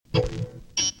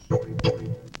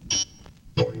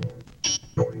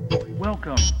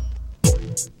Welcome.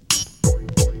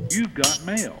 You've got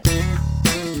mail.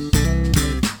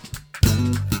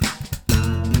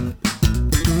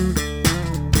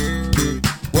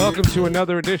 Welcome to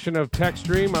another edition of Tech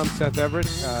Stream. I'm Seth Everett.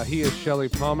 He is Shelly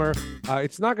Palmer.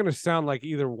 It's not going to sound like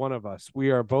either one of us.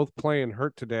 We are both playing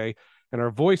hurt today, and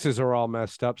our voices are all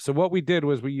messed up. So what we did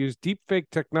was we used deepfake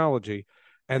technology,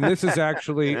 and this is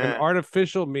actually an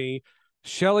artificial me.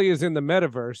 Shelly is in the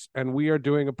metaverse, and we are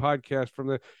doing a podcast from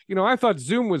the. I thought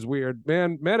Zoom was weird.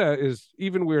 Man, Meta is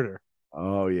even weirder.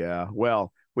 Oh yeah.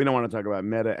 Well, we don't want to talk about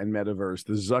Meta and Metaverse.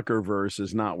 The Zuckerverse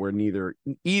is not where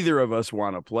either of us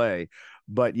want to play.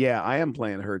 But yeah, I am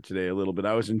playing hurt today a little bit.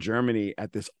 I was in Germany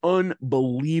at this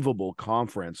unbelievable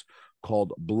conference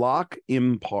called Block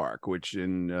im Park, which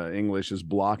in English is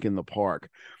Block in the Park.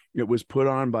 It was put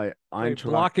on by Eintracht.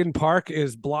 Block in Park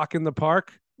is Block in the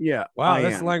Park? Yeah. Wow,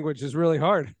 this language is really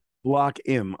hard. Block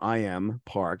im,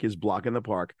 Park is Block in the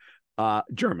Park.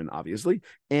 German, obviously.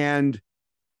 And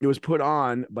it was put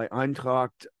on by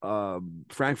Eintracht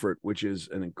Frankfurt, which is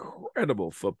an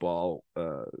incredible football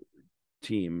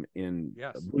team in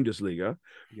Bundesliga.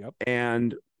 Yep.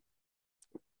 And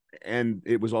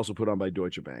it was also put on by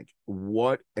Deutsche Bank.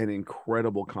 What an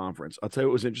incredible conference. I'll tell you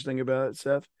what was interesting about it,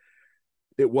 Seth.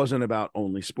 It wasn't about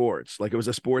only sports. Like, it was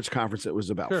a sports conference that was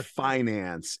about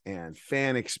finance and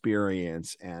fan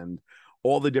experience and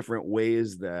all the different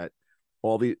ways that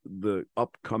all the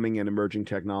upcoming and emerging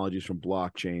technologies from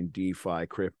blockchain, DeFi,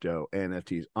 crypto,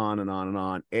 NFTs, on and on and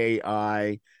on,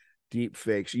 AI, deep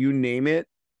fakes, you name it,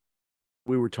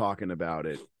 we were talking about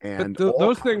it. And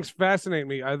those things fascinate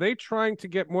me. Are they trying to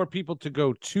get more people to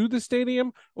go to the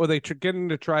stadium, or are they getting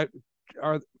to try?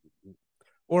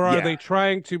 Are they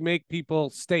trying to make people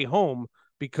stay home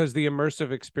because the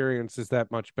immersive experience is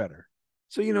that much better?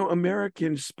 So,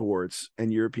 American sports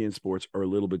and European sports are a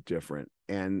little bit different.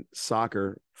 And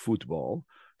soccer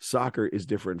is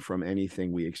different from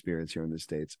anything we experience here in the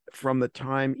States. From the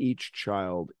time each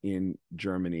child in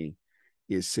Germany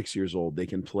is 6 years old, they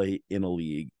can play in a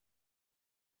league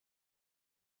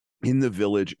in the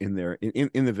village, in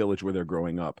the village where they're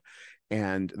growing up.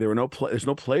 And there's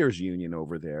no players union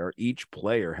over there. Each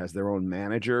player has their own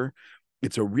manager.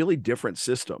 It's a really different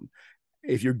system.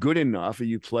 If you're good enough,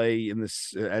 you play in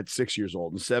this at 6 years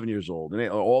old and 7 years old,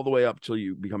 and all the way up till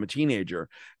you become a teenager.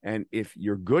 And if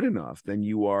you're good enough, then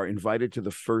you are invited to the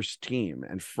first team.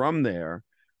 And from there,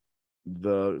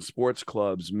 the sports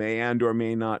clubs may and or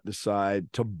may not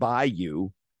decide to buy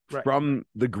you from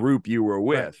the group you were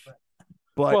with. Right.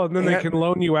 But then they can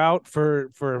loan you out for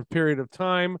a period of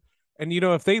time. And,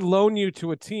 if they loan you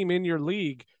to a team in your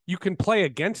league, you can play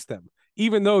against them,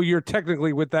 even though you're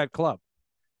technically with that club.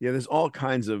 Yeah, there's all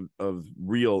kinds of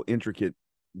real intricate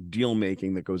deal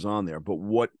making that goes on there. But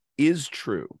what is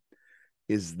true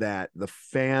is that the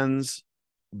fans,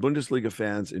 Bundesliga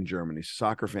fans in Germany,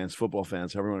 soccer fans, football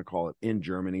fans, however you want to call it, in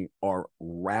Germany are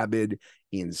rabid,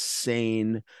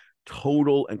 insane,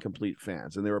 total and complete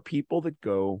fans. And there are people that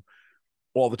go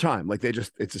all the time. Like,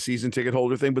 it's a season ticket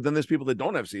holder thing. But then there's people that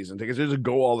don't have season tickets. They just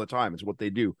go all the time. It's what they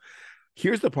do.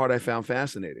 Here's the part I found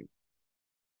fascinating.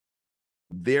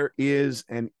 There is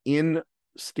an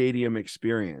in-stadium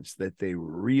experience that they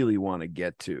really want to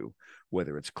get to,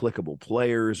 whether it's clickable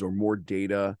players or more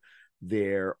data.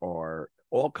 There are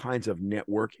all kinds of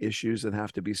network issues that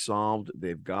have to be solved.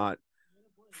 They've got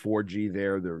 4G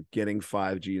there. They're getting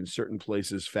 5G in certain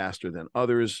places faster than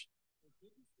others.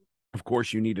 Of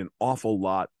course, you need an awful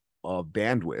lot of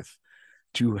bandwidth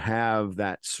to have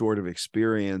that sort of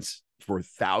experience for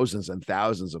thousands and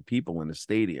thousands of people in a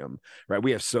stadium, right?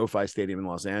 We have SoFi Stadium in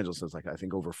Los Angeles. There's I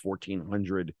think over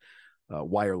 1,400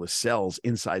 wireless cells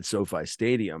inside SoFi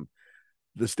Stadium.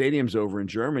 The stadiums over in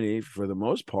Germany, for the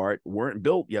most part, weren't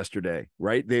built yesterday,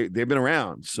 right? They've been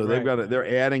around, so they've got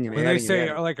they're adding and when adding. They say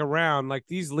around,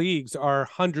 these leagues are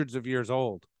hundreds of years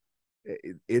old.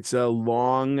 It's a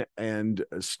long and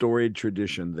storied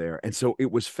tradition there, and so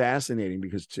it was fascinating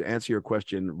because, to answer your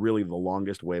question, really the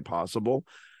longest way possible.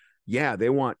 Yeah, they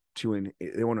want to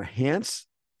enhance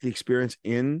the experience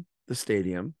in the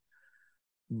stadium,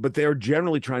 but they're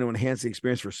generally trying to enhance the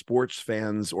experience for sports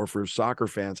fans or for soccer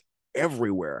fans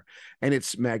everywhere. And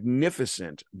it's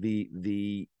magnificent.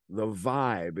 The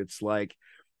vibe, it's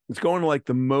going to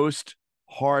the most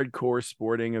hardcore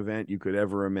sporting event you could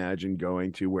ever imagine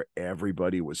going to, where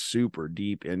everybody was super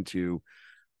deep into,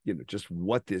 just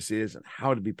what this is and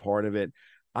how to be part of it.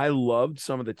 I loved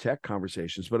some of the tech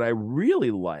conversations, but I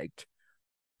really liked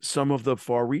some of the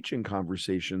far-reaching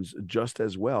conversations just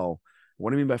as well.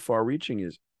 What I mean by far-reaching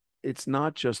is it's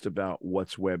not just about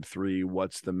what's Web3,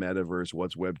 what's the metaverse,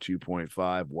 what's Web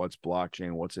 2.5, what's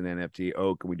blockchain, what's an NFT.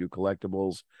 Oh, can we do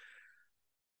collectibles?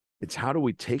 It's how do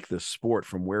we take the sport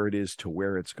from where it is to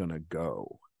where it's going to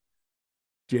go?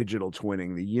 Digital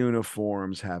twinning the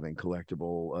uniforms, having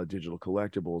collectible digital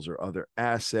collectibles or other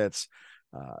assets,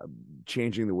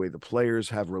 changing the way the players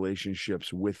have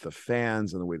relationships with the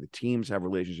fans and the way the teams have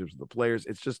relationships with the players.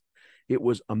 It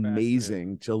was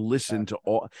amazing to listen to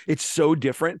all. It's so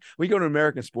different. We go to an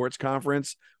American sports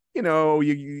conference,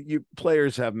 you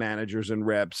players have managers and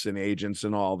reps and agents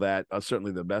and all that.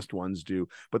 Certainly the best ones do,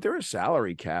 but there are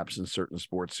salary caps in certain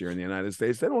sports here in the United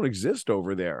States. They don't exist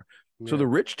over there. Yeah. So the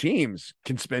rich teams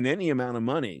can spend any amount of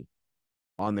money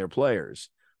on their players.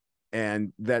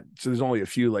 And so there's only a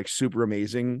few like super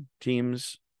amazing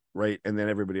teams, right? And then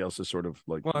everybody else is sort of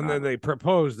like, well, and then they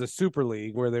proposed the Super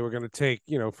League where they were going to take,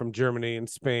 from Germany and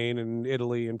Spain and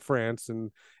Italy and France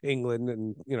and England,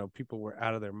 and people were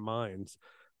out of their minds.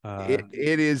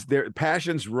 It is their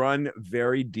passions run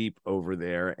very deep over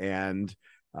there. And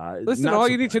listen, all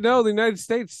you need to know, the United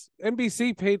States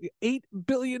NBC paid $8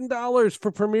 billion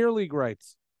for Premier League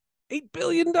rights. $8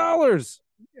 billion.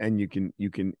 And you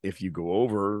can, if you go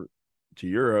over to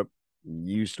Europe,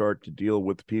 you start to deal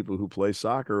with the people who play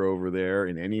soccer over there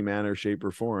in any manner, shape,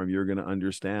 or form, you're going to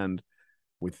understand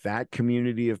with that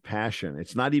community of passion.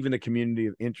 It's not even a community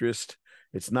of interest.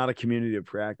 It's not a community of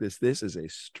practice. This is a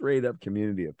straight up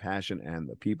community of passion, and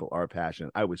the people are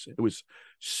passionate. It was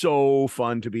so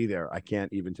fun to be there. I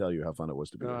can't even tell you how fun it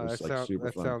was to be there. It was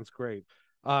super fun. Sounds great.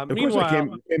 Of course, I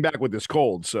came back with this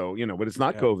cold, so but it's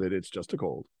not COVID. It's just a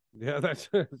cold. Yeah, that's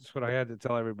what I had to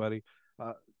tell everybody.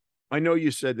 I know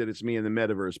you said that it's me in the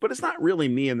metaverse, but it's not really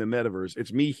me in the metaverse.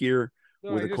 It's me here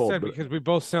with a cold. Because we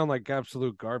both sound like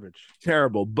absolute garbage.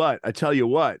 Terrible. But I tell you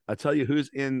who's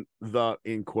in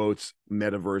quotes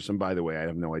metaverse. And by the way, I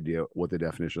have no idea what the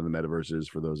definition of the metaverse is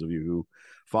for those of you who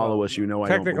follow us.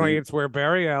 Technically, it's where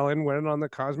Barry Allen went on the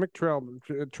cosmic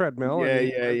treadmill.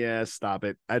 Yeah. Stop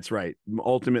it. That's right.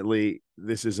 Ultimately,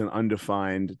 this is an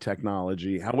undefined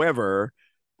technology. However,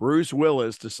 Bruce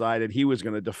Willis decided he was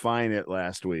going to define it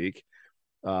last week.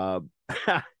 And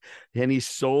he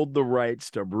sold the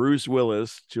rights to Bruce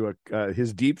Willis to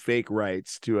his deep fake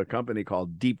rights to a company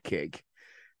called Deepcake.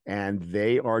 And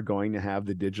they are going to have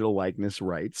the digital likeness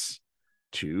rights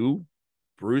to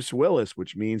Bruce Willis,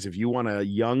 which means if you want a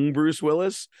young Bruce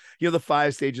Willis, the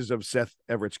 5 stages of Seth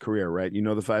Everett's career, right? You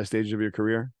know the 5 stages of your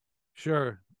career?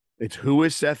 Sure. It's who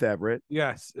is Seth Everett?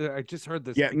 Yes. I just heard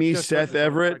this. Get me Seth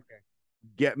Everett.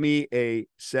 Get me a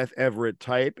Seth Everett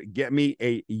type. Get me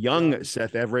a young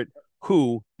Seth Everett.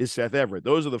 Who is Seth Everett?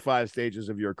 Those are the 5 stages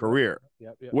of your career.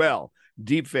 Yep. Well,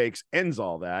 deepfakes ends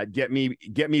all that. Get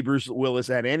me Bruce Willis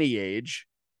at any age,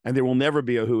 and there will never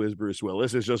be a who is Bruce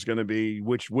Willis. It's just going to be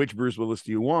which Bruce Willis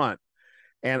do you want?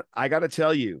 And I got to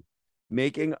tell you,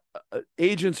 making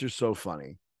agents are so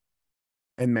funny,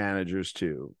 and managers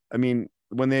too. I mean,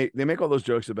 when they make all those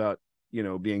jokes about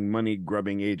being money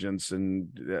grubbing agents, and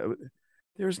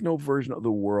there's no version of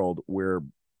the world where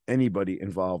anybody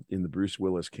involved in the Bruce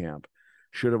Willis camp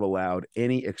should have allowed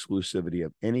any exclusivity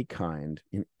of any kind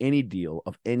in any deal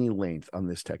of any length on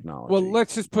this technology. Well,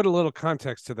 let's just put a little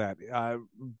context to that.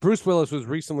 Bruce Willis was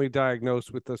recently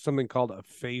diagnosed with something called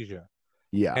aphasia.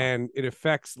 Yeah. And it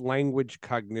affects language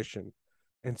cognition.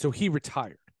 And so he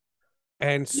retired.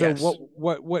 And so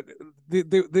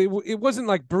it wasn't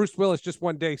like Bruce Willis just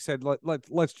one day said,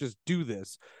 let's just do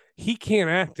this. He can't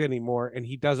act anymore, and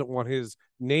he doesn't want his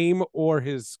name or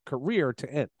his career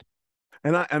to end.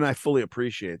 And I fully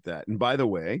appreciate that. And by the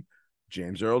way,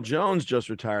 James Earl Jones just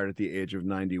retired at the age of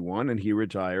 91, and he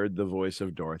retired the voice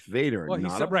of Darth Vader. Well,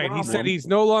 he said he's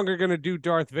no longer going to do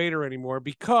Darth Vader anymore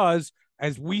because,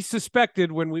 as we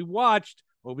suspected when we watched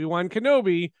Obi-Wan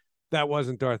Kenobi, that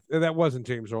wasn't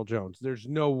James Earl Jones. There's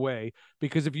no way,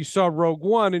 because if you saw Rogue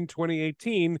One in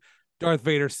 2018, Darth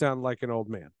Vader sounded like an old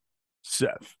man.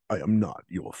 Seth, I am not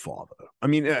your father. I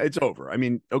mean, it's over. I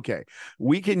mean, okay,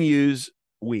 we can use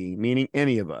we, meaning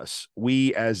any of us,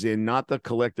 we as in not the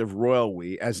collective royal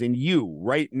we, as in you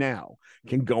right now,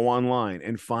 can go online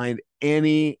and find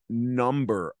any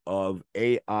number of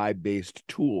AI-based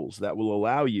tools that will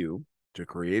allow you to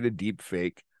create a deep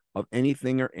fake of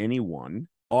anything or anyone,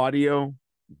 audio,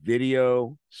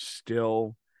 video,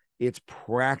 still. It's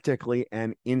practically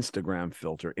an Instagram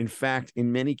filter. In fact,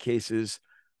 in many cases,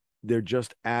 they're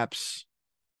just apps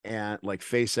and like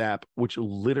FaceApp, which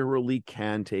literally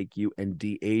can take you and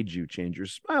de-age you, change your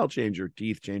smile, change your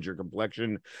teeth, change your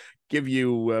complexion, give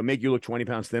you, make you look 20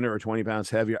 pounds thinner or 20 pounds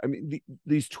heavier. I mean,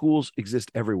 these tools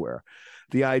exist everywhere.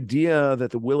 The idea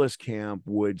that the Willis camp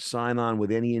would sign on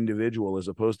with any individual as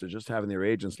opposed to just having their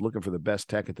agents looking for the best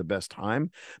tech at the best time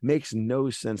makes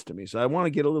no sense to me. So I want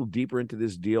to get a little deeper into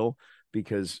this deal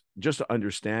because just to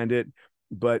understand it,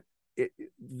 but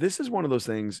this is one of those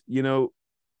things,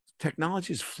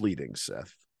 technology is fleeting,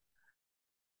 Seth.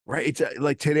 Right? It's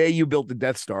like today you built the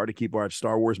Death Star to keep our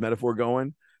Star Wars metaphor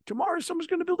going. Tomorrow someone's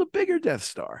going to build a bigger Death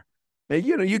Star. And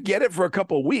you get it for a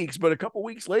couple of weeks, but a couple of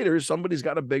weeks later, somebody's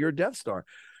got a bigger Death Star.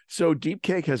 So Deep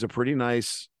Cake has a pretty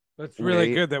nice. That's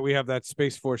really good that we have that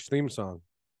Space Force theme song.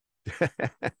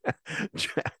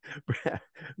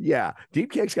 Yeah,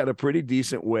 Deep Cake's got a pretty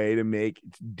decent way to make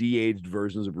de-aged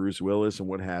versions of Bruce Willis and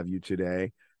what have you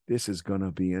today. This is going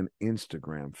to be an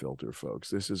Instagram filter, folks.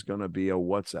 This is going to be a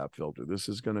WhatsApp filter. This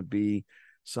is going to be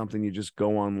something you just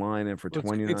go online and for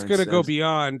 29 it's going to go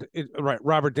beyond it, right?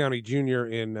 Robert Downey Jr.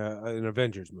 in an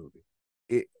Avengers movie.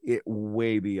 It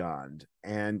way beyond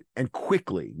and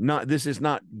quickly. This is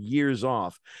not years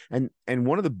off. And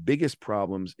one of the biggest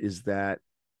problems is that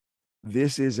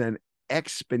this is an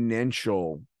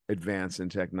exponential advance in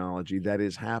technology that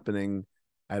is happening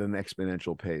at an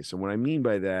exponential pace. And what I mean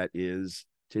by that is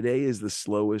today is the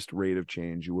slowest rate of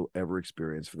change you will ever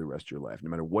experience for the rest of your life. No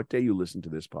matter what day you listen to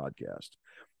this podcast,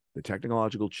 the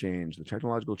technological change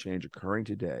occurring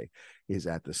today is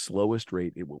at the slowest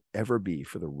rate it will ever be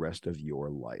for the rest of your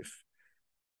life.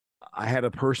 I had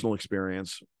a personal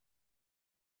experience.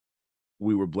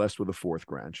 We were blessed with a fourth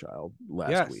grandchild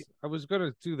last week. I was going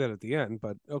to do that at the end,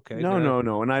 but okay. No.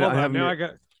 And I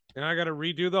got to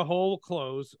redo the whole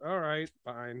close. All right,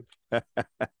 fine.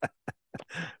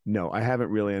 No, I haven't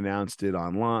really announced it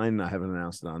online. I haven't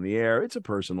announced it on the air. It's a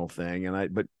personal thing,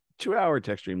 but to our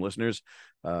TechStream listeners,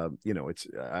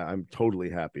 I'm totally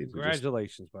happy.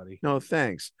 Congratulations, buddy. No,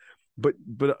 thanks. But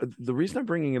the reason I'm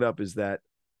bringing it up is that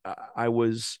I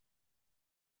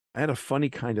had a funny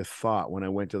kind of thought when I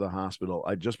went to the hospital.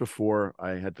 Just before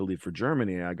I had to leave for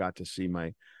Germany, I got to see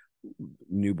my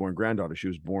newborn granddaughter. She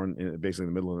was born basically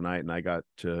in the middle of the night, and I got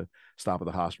to stop at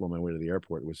the hospital on my way to the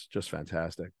airport. It was just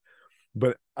fantastic.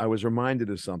 But I was reminded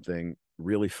of something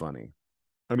really funny.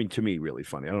 I mean, to me, really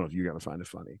funny. I don't know if you're going to find it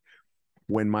funny.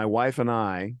 When my wife and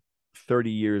I, 30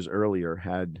 years earlier,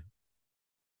 had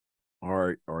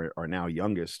our now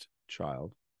youngest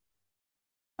child,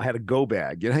 I had a go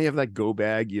bag. You know how you have that go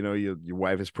bag? Your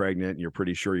wife is pregnant and you're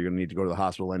pretty sure you're going to need to go to the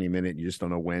hospital any minute. You just don't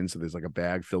know when. So there's like a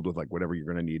bag filled with like whatever you're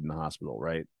going to need in the hospital,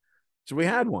 right? So we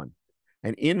had one.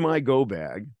 And in my go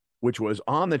bag, which was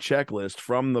on the checklist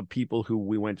from the people who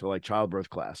we went to like childbirth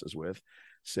classes with,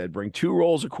 said, bring 2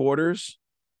 rolls of quarters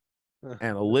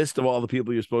and a list of all the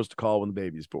people you're supposed to call when the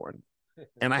baby's born.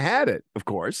 And I had it, of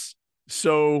course.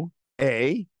 So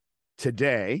today,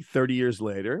 30 years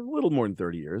later, a little more than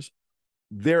 30 years,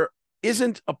 there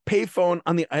isn't a payphone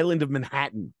on the island of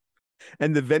Manhattan.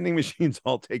 And the vending machines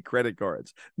all take credit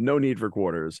cards. No need for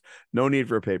quarters. No need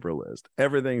for a paper list.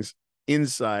 Everything's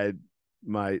inside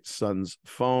my son's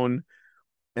phone.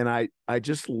 And I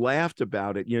just laughed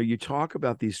about it. You talk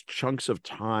about these chunks of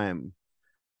time.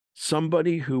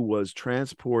 Somebody who was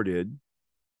transported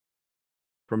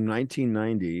from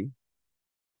 1990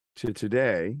 to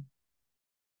today,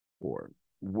 or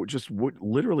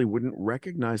literally wouldn't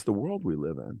recognize the world we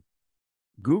live in.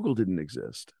 Google didn't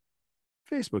exist.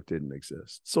 Facebook didn't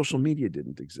exist. Social media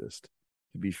didn't exist.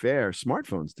 To be fair,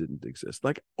 smartphones didn't exist.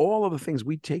 Like all of the things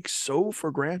we take so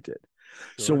for granted.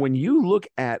 Sure. So when you look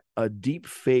at a deep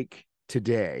fake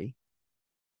today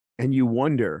and you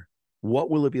wonder,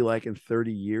 what will it be like in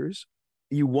 30 years?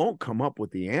 You won't come up with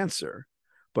the answer,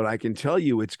 but I can tell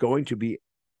you it's going to be,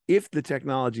 if the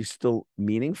technology is still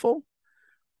meaningful,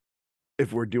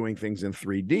 if we're doing things in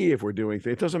 3D, if we're doing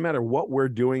things, it doesn't matter what we're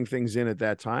doing things in at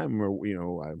that time, or,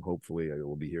 hopefully I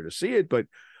will be here to see it, but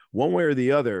one way or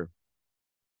the other,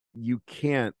 you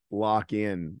can't lock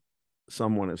in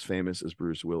someone as famous as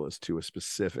Bruce Willis to a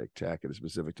specific tech at a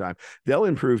specific time. They'll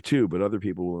improve too, but other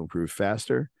people will improve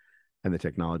faster, and the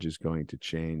technology is going to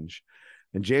change.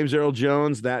 And James Earl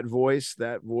Jones, that voice,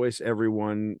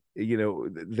 everyone, then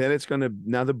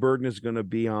now the burden is going to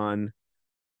be on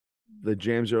the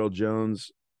James Earl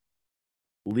Jones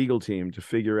legal team to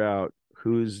figure out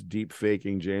who's deep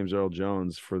faking James Earl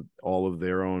Jones for all of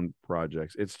their own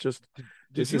projects. It's just,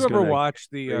 did you ever watch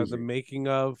the making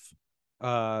of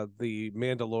the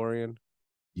Mandalorian?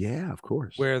 Yeah, of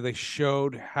course. Where they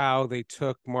showed how they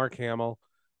took Mark Hamill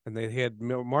and they had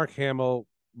Mark Hamill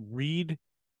read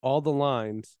all the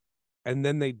lines, and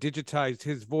then they digitized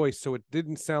his voice so it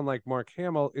didn't sound like Mark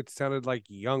Hamill, it sounded like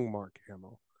young Mark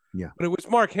Hamill. Yeah, but it was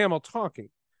Mark Hamill talking.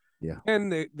 Yeah,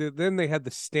 and then they had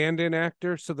the stand-in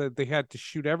actor, so that they had to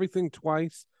shoot everything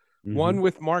twice. Mm-hmm. One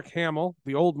with Mark Hamill,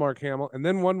 the old Mark Hamill, and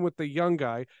then one with the young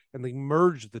guy, and they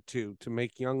merged the two to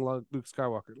make young Luke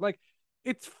Skywalker. Like,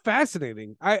 it's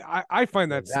fascinating. I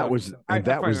find that that was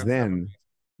then.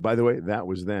 By the way, that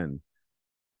was then.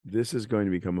 This is going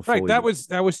to become a Right. fully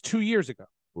That was 2 years ago.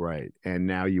 right. And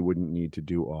now you wouldn't need to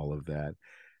do all of that.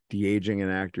 De-aging an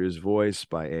actor's voice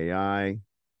by AI.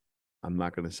 I'm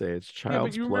not going to say it's Yeah, but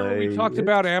child's you remember we play. talked It's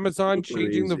about Amazon super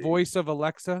changing the easy. voice of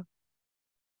Alexa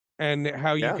and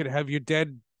how you Yeah. could have your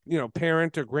dead,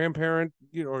 parent or grandparent,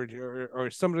 or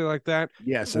somebody like that.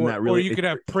 Yes, and that Or really you it could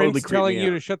have totally Prince creeped telling me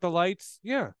you out. to shut the lights.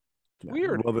 Yeah. It's Yeah.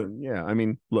 weird. Well, then, yeah. I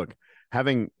mean, look,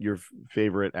 having your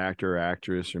favorite actor, or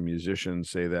actress, or musician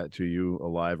say that to you,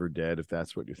 alive or dead, if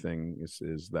that's what your thing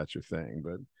is that's your thing.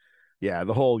 But yeah,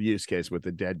 the whole use case with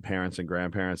the dead parents and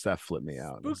grandparents that flipped me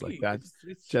out. It's like Spooky. that,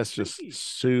 It's just spooky.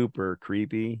 super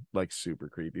creepy, like super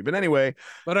creepy. But anyway,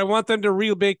 But I want them to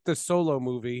remake the Solo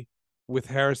movie with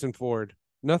Harrison Ford.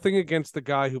 Nothing against the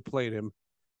guy who played him,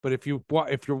 but if you're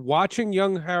watching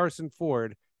young Harrison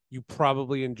Ford, you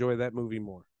probably enjoy that movie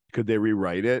more. could they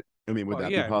rewrite it? I mean, would Well, that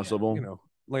be yeah, possible?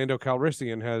 Lando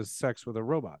Calrissian has sex with a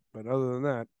robot, but other than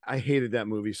that, I hated that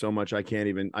movie so much I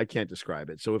can't describe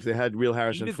it. So if they had real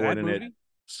Harrison hated Ford that in it, movie.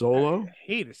 Solo?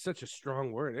 Hate is such a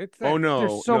strong word. It's Oh that no,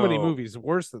 there's so many no. movies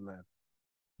worse than that.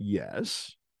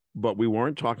 Yes, but we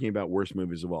weren't talking about worst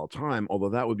movies of all time, although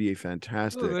that would be a No,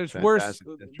 fantastic, there's worse. fantastic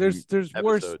history There's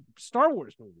worse episode. Star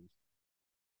Wars movies.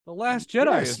 The Last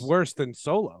Jedi is Yes. worse than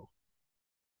Solo.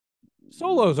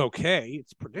 Solo's okay.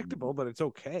 It's predictable, but it's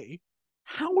okay.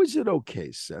 How is it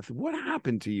okay, Seth? What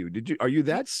happened to you? Are you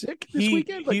that sick this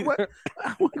weekend? Like He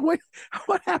what,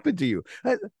 what happened to you?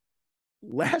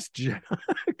 Last Jedi?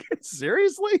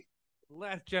 Seriously?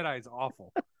 Last Jedi is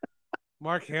awful.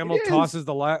 Mark It Hamill is. tosses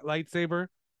the lightsaber.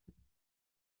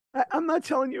 I'm not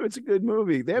telling you it's a good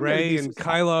movie. They haven't made a Ray and decent,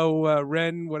 Kylo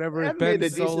Ren, whatever they is haven't made Ben a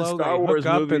decent Solo, Star they hook Wars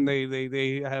up and movie.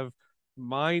 they have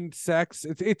mind sex.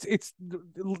 It's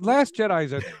Last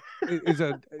Jedi is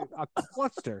a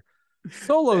cluster.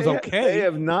 Solo's They okay.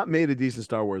 have not made a decent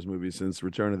Star Wars movie since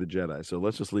Return of the Jedi. So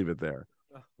let's just leave it there.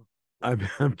 I'm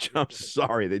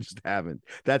sorry, they just haven't.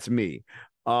 That's me.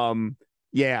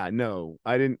 Yeah, no,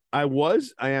 I didn't. I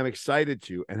am excited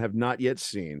to, and have not yet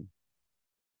seen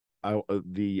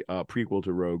the prequel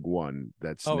to Rogue One.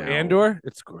 That's Oh, now Andor,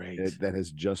 it's great. that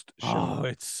has just Oh, shown.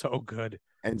 it's so good.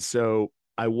 And so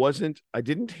I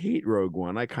didn't hate Rogue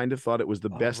One. I kind of thought it was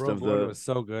the Oh, best Rogue of One was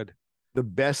so good.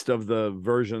 the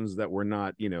versions that were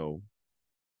not, Yeah,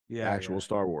 actual yeah.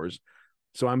 Star Wars.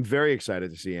 So I'm very excited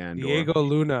to see Andor. Diego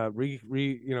Luna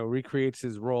recreates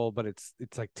his role, but it's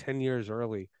like 10 years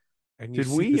early, and you Did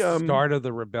see we the start of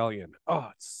the rebellion. Oh,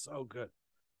 it's so good.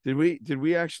 did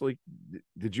we actually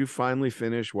did you finally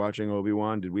finish watching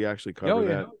Obi-Wan? Did we actually Oh cover yeah,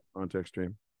 that on Tech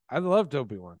Stream? I loved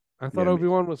Obi-Wan. I thought Yeah, me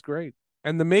Obi-Wan was great,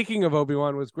 and the making of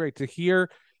Obi-Wan was great. To hear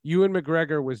Ewan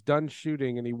McGregor was done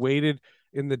shooting, and he waited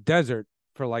in the desert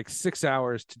for like 6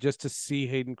 hours to see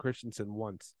Hayden Christensen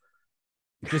once,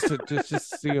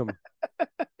 just see him.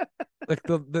 Like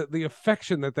the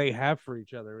affection that they have for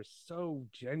each other is so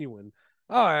genuine.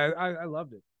 Oh, I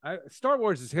loved it. Star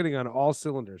Wars is hitting on all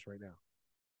cylinders right now.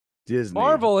 Disney.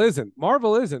 Marvel isn't.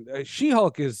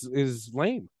 She-Hulk is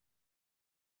lame.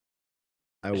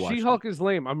 She-Hulk is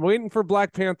lame. I'm waiting for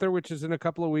Black Panther, which is in a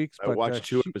couple of weeks. I But watched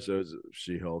two episodes of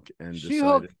She-Hulk and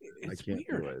She-Hulk, decided I it's can't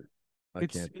weird. do it. I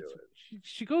can't do it.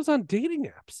 She goes on dating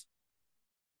apps.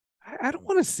 I don't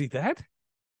want to see that.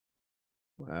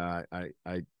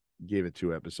 I gave it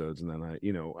 2 episodes and then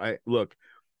I look,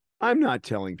 I'm not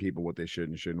telling people what they should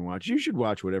and shouldn't watch. You should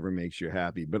watch whatever makes you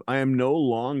happy, but I am no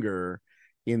longer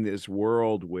in this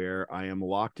world where I am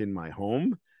locked in my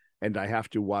home and I have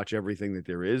to watch everything that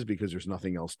there is because there's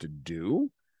nothing else to do.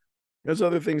 There's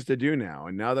other things to do now.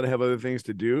 And now that I have other things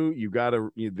to do,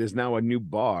 there's now a new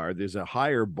bar. There's a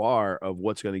higher bar of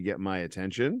what's going to get my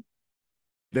attention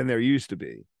than there used to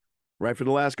be. Right. For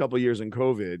the last couple of years in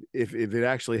COVID, if it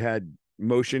actually had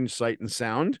motion, sight, and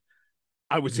sound,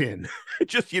 I was in.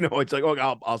 Just, it's like,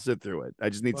 oh, I'll sit through it. I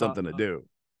just need something to do.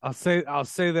 I'll say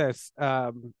this.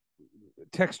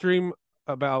 Tech Stream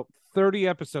about 30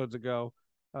 episodes ago,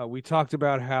 we talked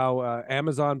about how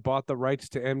Amazon bought the rights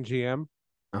to MGM.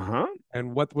 Uh-huh.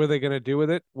 And what were they going to do with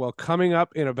it? Well, coming up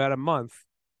in about a month,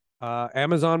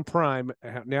 Amazon Prime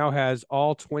now has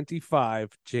all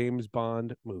 25 James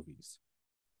Bond movies.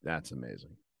 That's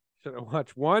amazing. Should I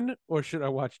watch one or should I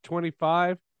watch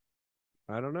 25?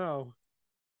 I don't know.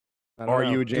 Are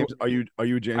you a James Bond?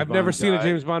 I've never seen a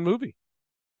James Bond movie.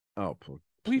 Oh, please.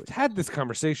 We've had this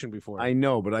conversation before. I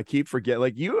know, but I keep forgetting.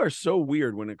 Like, you are so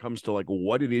weird when it comes to like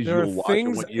what it is you'll watch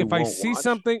and what you if I won't see watch.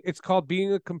 something, it's called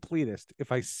being a completist.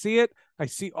 If I see it, I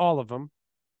see all of them.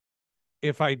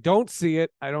 If I don't see it,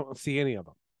 I don't see any of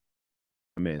them.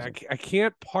 Amazing. I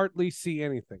can't partly see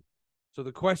anything. So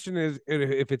the question is,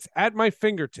 if it's at my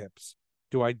fingertips,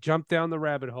 do I jump down the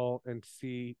rabbit hole and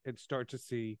start to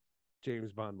see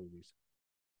James Bond movies?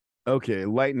 Okay,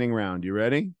 lightning round. You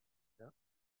ready? Yeah.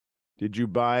 Did you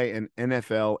buy an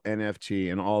NFL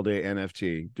NFT, an all-day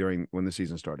NFT when the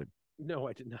season started? No,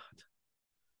 I did not.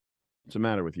 What's the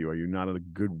matter with you? Are you not a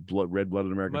good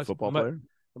red-blooded American football player?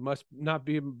 I must not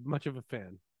be much of a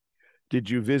fan. Did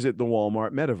you visit the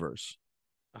Walmart metaverse?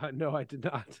 No, I did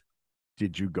not.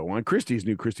 Did you go on Christie's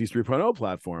new Christie's 3.0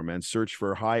 platform and search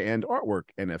for high-end artwork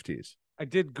NFTs? I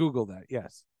did Google that.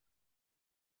 Yes.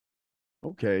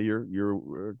 Okay, you're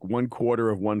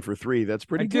 1/4 of 1 for 3. That's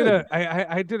pretty good.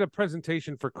 I did a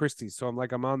presentation for Christie's, so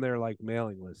I'm on their like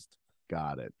mailing list.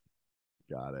 Got it.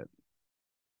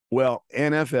 Well,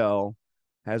 NFL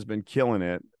has been killing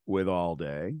it with all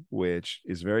day, which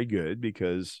is very good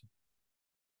because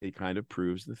it kind of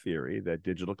proves the theory that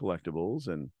digital collectibles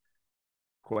and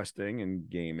questing and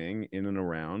gaming in and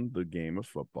around the game of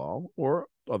football or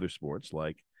other sports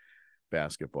like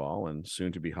basketball and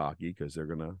soon to be hockey, because they're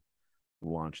going to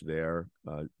launch their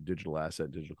digital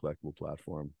collectible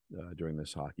platform during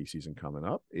this hockey season coming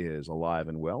up, is alive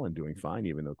and well and doing fine,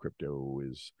 even though crypto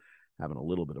is having a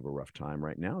little bit of a rough time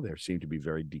right now. They seem to be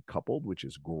very decoupled, which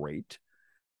is great.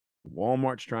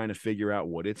 Walmart's trying to figure out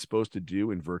what it's supposed to do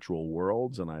in virtual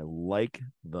worlds, and I like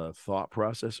the thought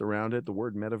process around it. The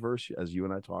word metaverse, as you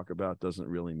and I talk about, doesn't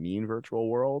really mean virtual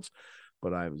worlds,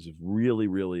 but I was really,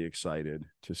 really excited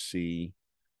to see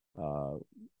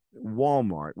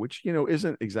Walmart, which,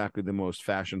 isn't exactly the most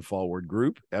fashion forward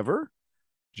group ever,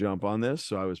 jump on this.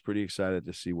 So I was pretty excited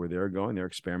to see where they're going. They're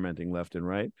experimenting left and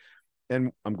right.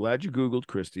 And I'm glad you Googled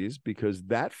Christie's, because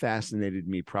that fascinated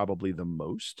me probably the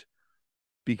most,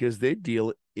 because they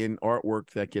deal in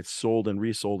artwork that gets sold and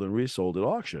resold at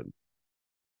auction.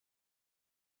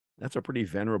 That's a pretty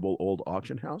venerable old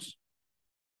auction house.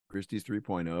 Christie's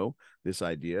 3.0, this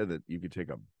idea that you could take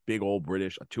a big old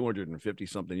British, a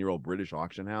 250-something-year-old British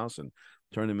auction house and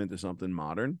turn them into something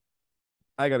modern.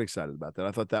 I got excited about that.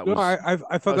 I thought that was. No,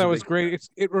 I thought that was great.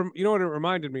 You know what it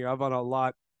reminded me of on a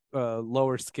lot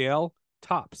lower scale?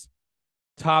 Topps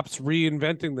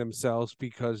reinventing themselves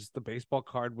because the baseball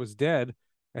card was dead,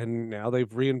 and now they've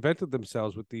reinvented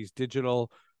themselves with these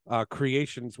digital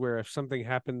creations where if something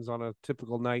happens on a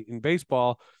typical night in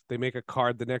baseball, they make a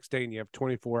card the next day and you have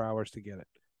 24 hours to get it.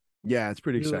 Yeah, it's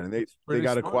pretty exciting. They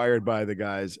got acquired by the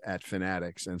guys at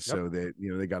Fanatics, and so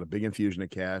they got a big infusion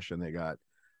of cash, and they got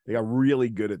really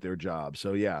good at their job.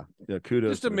 So yeah,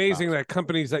 kudos. Just amazing that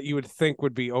companies that you would think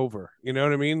would be over, you know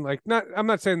what I mean? Like, I'm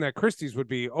not saying that Christie's would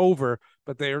be over,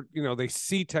 but they're, they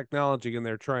see technology and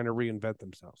they're trying to reinvent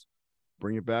themselves.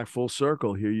 Bring it back full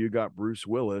circle. Here you got Bruce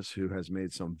Willis, who has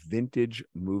made some vintage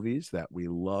movies that we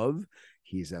love.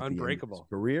 He's at Unbreakable. The end of his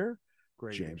career.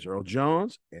 Great. James Earl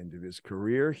Jones, end of his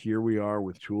career. Here we are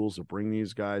with tools to bring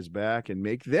these guys back and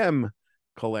make them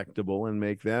collectible and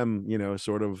make them,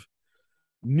 sort of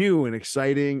new and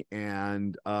exciting.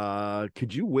 And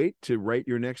could you wait to write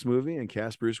your next movie and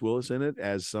cast Bruce Willis in it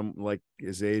as some, like,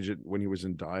 his age when he was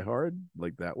in Die Hard?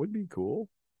 Like, that would be cool.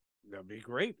 That'd be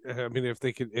great. I mean, if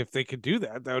they could do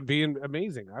that, that would be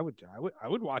amazing. I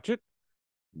would watch it.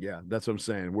 Yeah, that's what I'm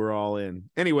saying. We're all in.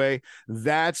 Anyway,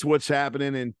 that's what's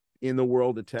happening in the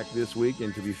world of tech this week.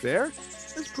 And to be fair,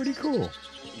 it's pretty cool.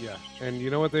 Yeah. And you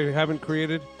know what they haven't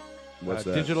created? What's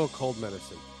that? Digital cold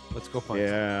medicine. Let's go find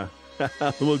some.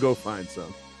 Yeah. We'll go find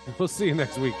some. We'll see you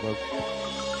next week, folks.